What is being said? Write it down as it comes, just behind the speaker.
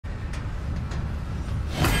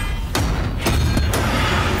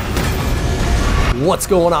What's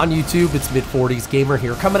going on YouTube? It's Mid-40s Gamer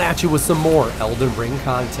here, coming at you with some more Elden Ring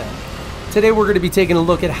content. Today we're going to be taking a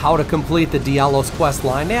look at how to complete the Diallos Quest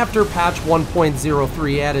line after patch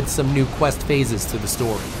 1.03 added some new quest phases to the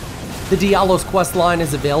story. The Diallos Quest line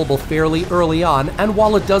is available fairly early on, and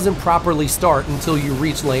while it doesn't properly start until you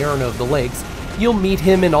reach Liurnia of the Lakes, you'll meet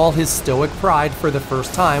him in all his stoic pride for the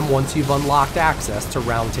first time once you've unlocked access to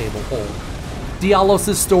Roundtable Hold.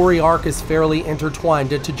 Diallos' story arc is fairly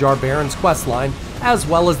intertwined into Jarbaron's questline, as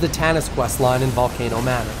well as the Tanis questline in Volcano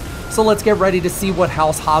Manor. So let's get ready to see what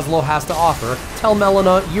House Hoslow has to offer, tell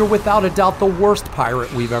Melina you're without a doubt the worst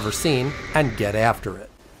pirate we've ever seen, and get after it.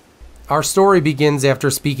 Our story begins after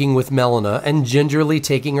speaking with Melina and gingerly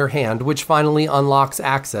taking her hand, which finally unlocks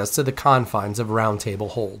access to the confines of Roundtable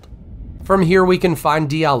Hold. From here we can find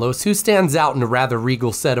Diallos, who stands out in a rather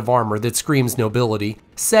regal set of armor that screams nobility,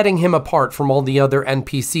 setting him apart from all the other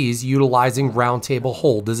NPCs utilizing Roundtable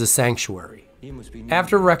Hold as a sanctuary.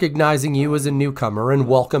 After recognizing you as a newcomer and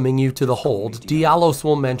welcoming you to the Hold, Diallos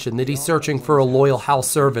will mention that he's searching for a loyal house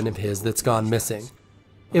servant of his that's gone missing.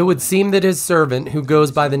 It would seem that his servant, who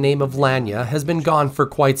goes by the name of Liurnia, has been gone for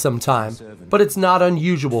quite some time, but it's not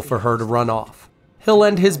unusual for her to run off. He'll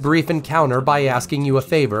end his brief encounter by asking you a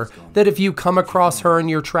favor, that if you come across her in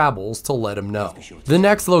your travels, to let him know. The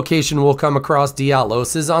next location we'll come across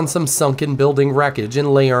Diallos is on some sunken building wreckage in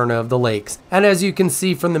Liurnia of the Lakes, and as you can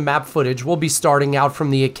see from the map footage, we'll be starting out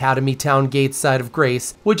from the Academy Town Gate side of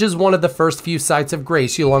Grace, which is one of the first few sites of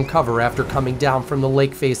Grace you'll uncover after coming down from the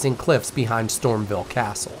lake-facing cliffs behind Stormville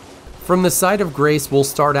Castle. From the site of Grace, we'll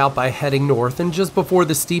start out by heading north, and just before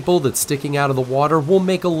the steeple that's sticking out of the water, we'll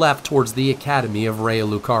make a left towards the Academy of Raya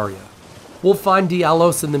Lucaria. We'll find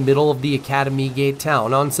Diallos in the middle of the Academy Gate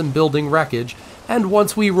town on some building wreckage, and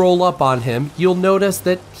once we roll up on him, you'll notice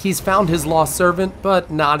that he's found his lost servant, but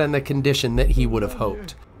not in the condition that he would have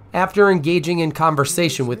hoped. After engaging in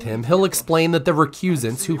conversation with him, he'll explain that the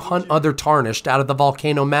recusants who hunt other tarnished out of the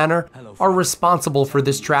Volcano Manor are responsible for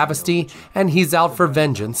this travesty, and he's out for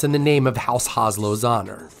vengeance in the name of House Hoslow's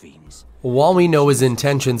honor. While we know his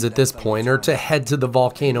intentions at this point are to head to the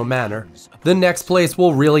Volcano Manor, the next place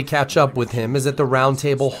we'll really catch up with him is at the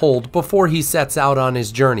Roundtable Hold before he sets out on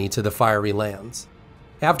his journey to the Fiery Lands.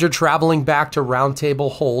 After traveling back to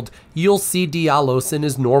Roundtable Hold, you'll see Diallos in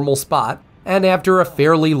his normal spot, and after a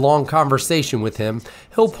fairly long conversation with him,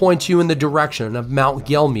 he'll point you in the direction of Mount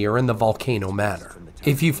Gelmir in the Volcano Manor.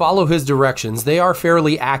 If you follow his directions, they are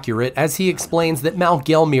fairly accurate, as he explains that Mount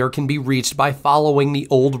Gelmir can be reached by following the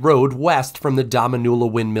old road west from the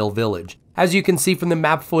Damanula Windmill Village. As you can see from the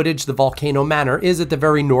map footage, the Volcano Manor is at the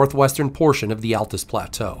very northwestern portion of the Altus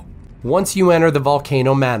Plateau. Once you enter the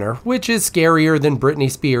Volcano Manor, which is scarier than Britney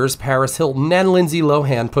Spears, Paris Hilton, and Lindsay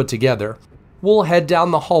Lohan put together, we'll head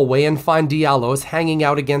down the hallway and find Diallos hanging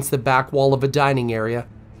out against the back wall of a dining area,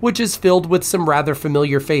 which is filled with some rather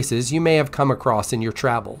familiar faces you may have come across in your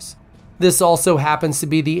travels. This also happens to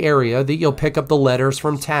be the area that you'll pick up the letters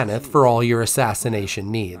from Tanith for all your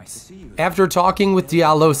assassination needs. After talking with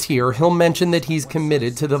Diallos here, he'll mention that he's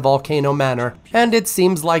committed to the Volcano Manor, and it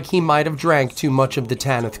seems like he might have drank too much of the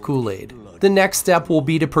Tanith Kool-Aid. The next step will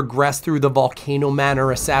be to progress through the Volcano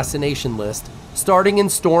Manor assassination list, starting in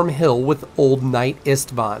Storm Hill with Old Knight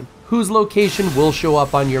Istvan, whose location will show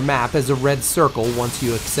up on your map as a red circle once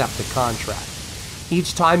you accept the contract.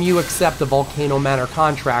 Each time you accept the Volcano Manor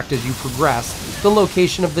contract as you progress, the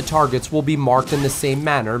location of the targets will be marked in the same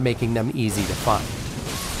manner, making them easy to find.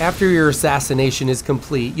 After your assassination is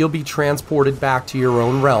complete, you'll be transported back to your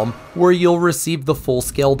own realm, where you'll receive the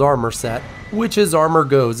full-scaled armor set, which as armor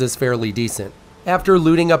goes is fairly decent. After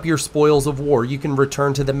looting up your spoils of war, you can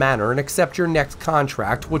return to the manor and accept your next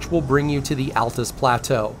contract, which will bring you to the Altus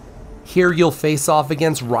Plateau. Here you'll face off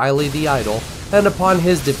against Riley the Idol, and upon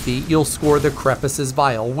his defeat you'll score the Crepus's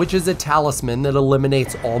Vial, which is a talisman that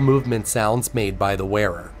eliminates all movement sounds made by the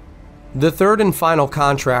wearer. The third and final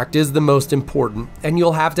contract is the most important, and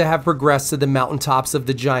you'll have to have progressed to the mountaintops of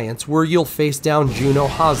the Giants, where you'll face down Juno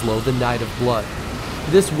Hoslow, the Knight of Blood.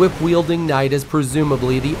 This whip-wielding knight is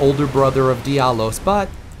presumably the older brother of Diallos, but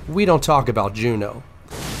we don't talk about Juno.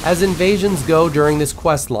 As invasions go during this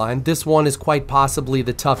questline, this one is quite possibly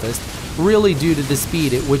the toughest, really due to the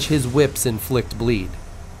speed at which his whips inflict bleed.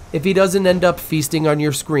 If he doesn't end up feasting on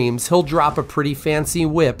your screams, he'll drop a pretty fancy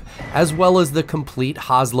whip, as well as the complete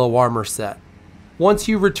Hoslow armor set. Once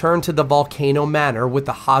you return to the Volcano Manor with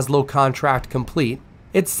the Hoslow contract complete,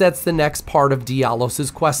 it sets the next part of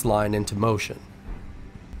Diallos' questline into motion.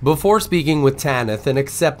 Before speaking with Tanith and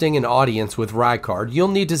accepting an audience with Rykard, you'll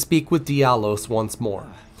need to speak with Diallos once more.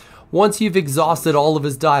 Once you've exhausted all of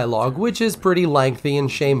his dialogue, which is pretty lengthy and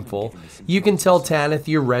shameful, you can tell Tanith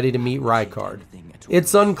you're ready to meet Rykard.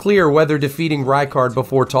 It's unclear whether defeating Rykard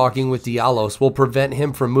before talking with Diallos will prevent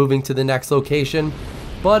him from moving to the next location,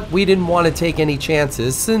 but we didn't want to take any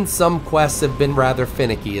chances since some quests have been rather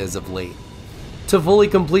finicky as of late. To fully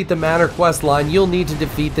complete the Manor quest line, you'll need to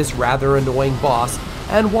defeat this rather annoying boss,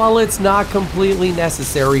 and while it's not completely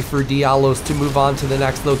necessary for Diallos to move on to the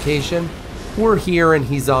next location, we're here and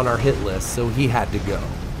he's on our hit list, so he had to go.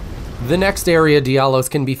 The next area Diallos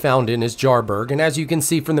can be found in is Jarburg, and as you can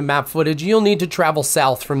see from the map footage, you'll need to travel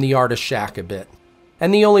south from the Artist Shack a bit.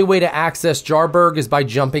 And the only way to access Jarburg is by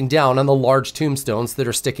jumping down on the large tombstones that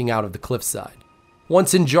are sticking out of the cliffside.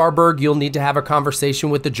 Once in Jarburg, you'll need to have a conversation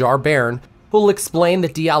with the Jar Baron, who'll explain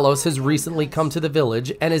that Diallos has recently come to the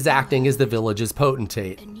village and is acting as the village's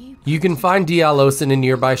potentate. You can find Diallos in a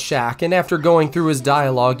nearby shack, and after going through his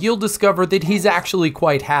dialogue, you'll discover that he's actually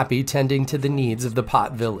quite happy tending to the needs of the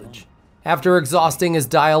Pot village. After exhausting his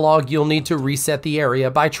dialogue, you'll need to reset the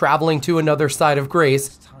area by traveling to another side of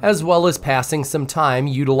Grace, as well as passing some time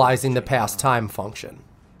utilizing the pass time function.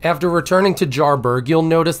 After returning to Jarburg, you'll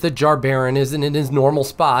notice that Jar Baron isn't in his normal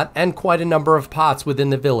spot, and quite a number of pots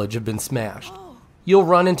within the village have been smashed. You'll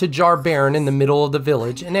run into Jar Baron in the middle of the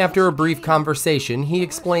village, and after a brief conversation, he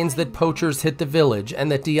explains that poachers hit the village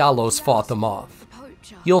and that Diallos fought them off.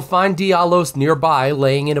 You'll find Diallos nearby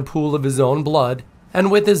laying in a pool of his own blood, and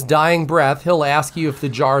with his dying breath, he'll ask you if the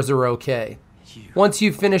jars are okay. Once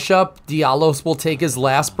you finish up, Diallos will take his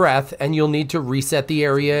last breath, and you'll need to reset the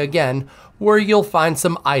area again, where you'll find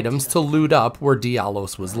some items to loot up where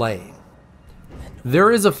Diallos was laying.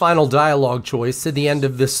 There is a final dialogue choice to the end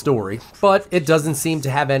of this story, but it doesn't seem to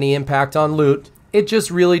have any impact on loot. It just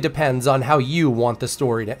really depends on how you want the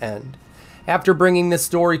story to end. After bringing this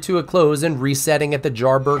story to a close and resetting at the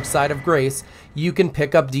Jarburg side of Grace, you can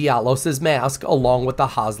pick up Diallos' mask along with the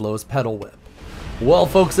Hoslow's pedal whip. Well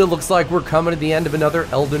folks, it looks like we're coming to the end of another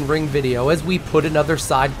Elden Ring video as we put another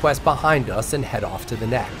side quest behind us and head off to the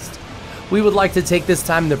next. We would like to take this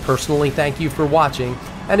time to personally thank you for watching,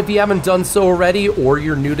 and if you haven't done so already or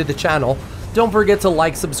you're new to the channel, don't forget to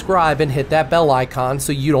like, subscribe, and hit that bell icon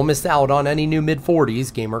so you don't miss out on any new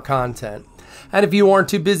mid-40s gamer content. And if you aren't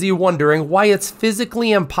too busy wondering why it's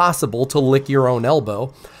physically impossible to lick your own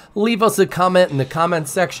elbow, leave us a comment in the comment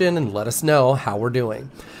section and let us know how we're doing.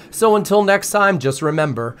 So until next time, just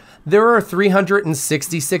remember, there are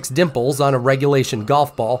 366 dimples on a regulation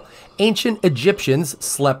golf ball, ancient Egyptians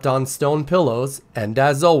slept on stone pillows, and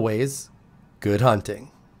as always, good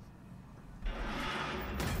hunting.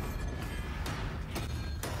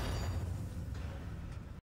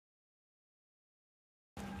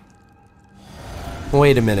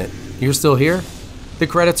 Wait a minute, you're still here? The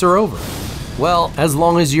credits are over. Well, as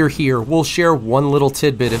long as you're here, we'll share one little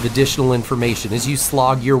tidbit of additional information as you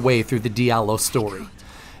slog your way through the Diallos story.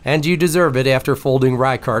 And you deserve it after folding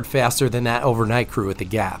Rykard faster than that overnight crew at the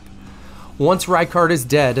Gap. Once Rykard is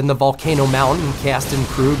dead and the Volcano Mountain cast and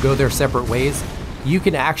crew go their separate ways, you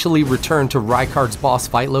can actually return to Rykard's boss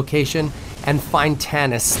fight location and find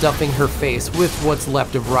Tanis stuffing her face with what's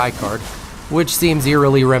left of Rykard, which seems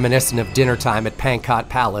eerily reminiscent of dinner time at Pankot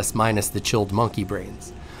Palace minus the chilled monkey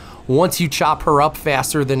brains. Once you chop her up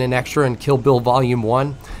faster than an extra in Kill Bill Volume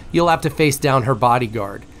 1, you'll have to face down her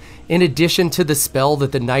bodyguard. In addition to the spell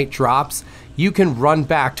that the knight drops, you can run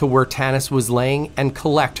back to where Tanis was laying and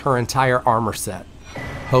collect her entire armor set.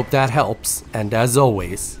 Hope that helps, and as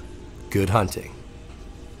always, good hunting.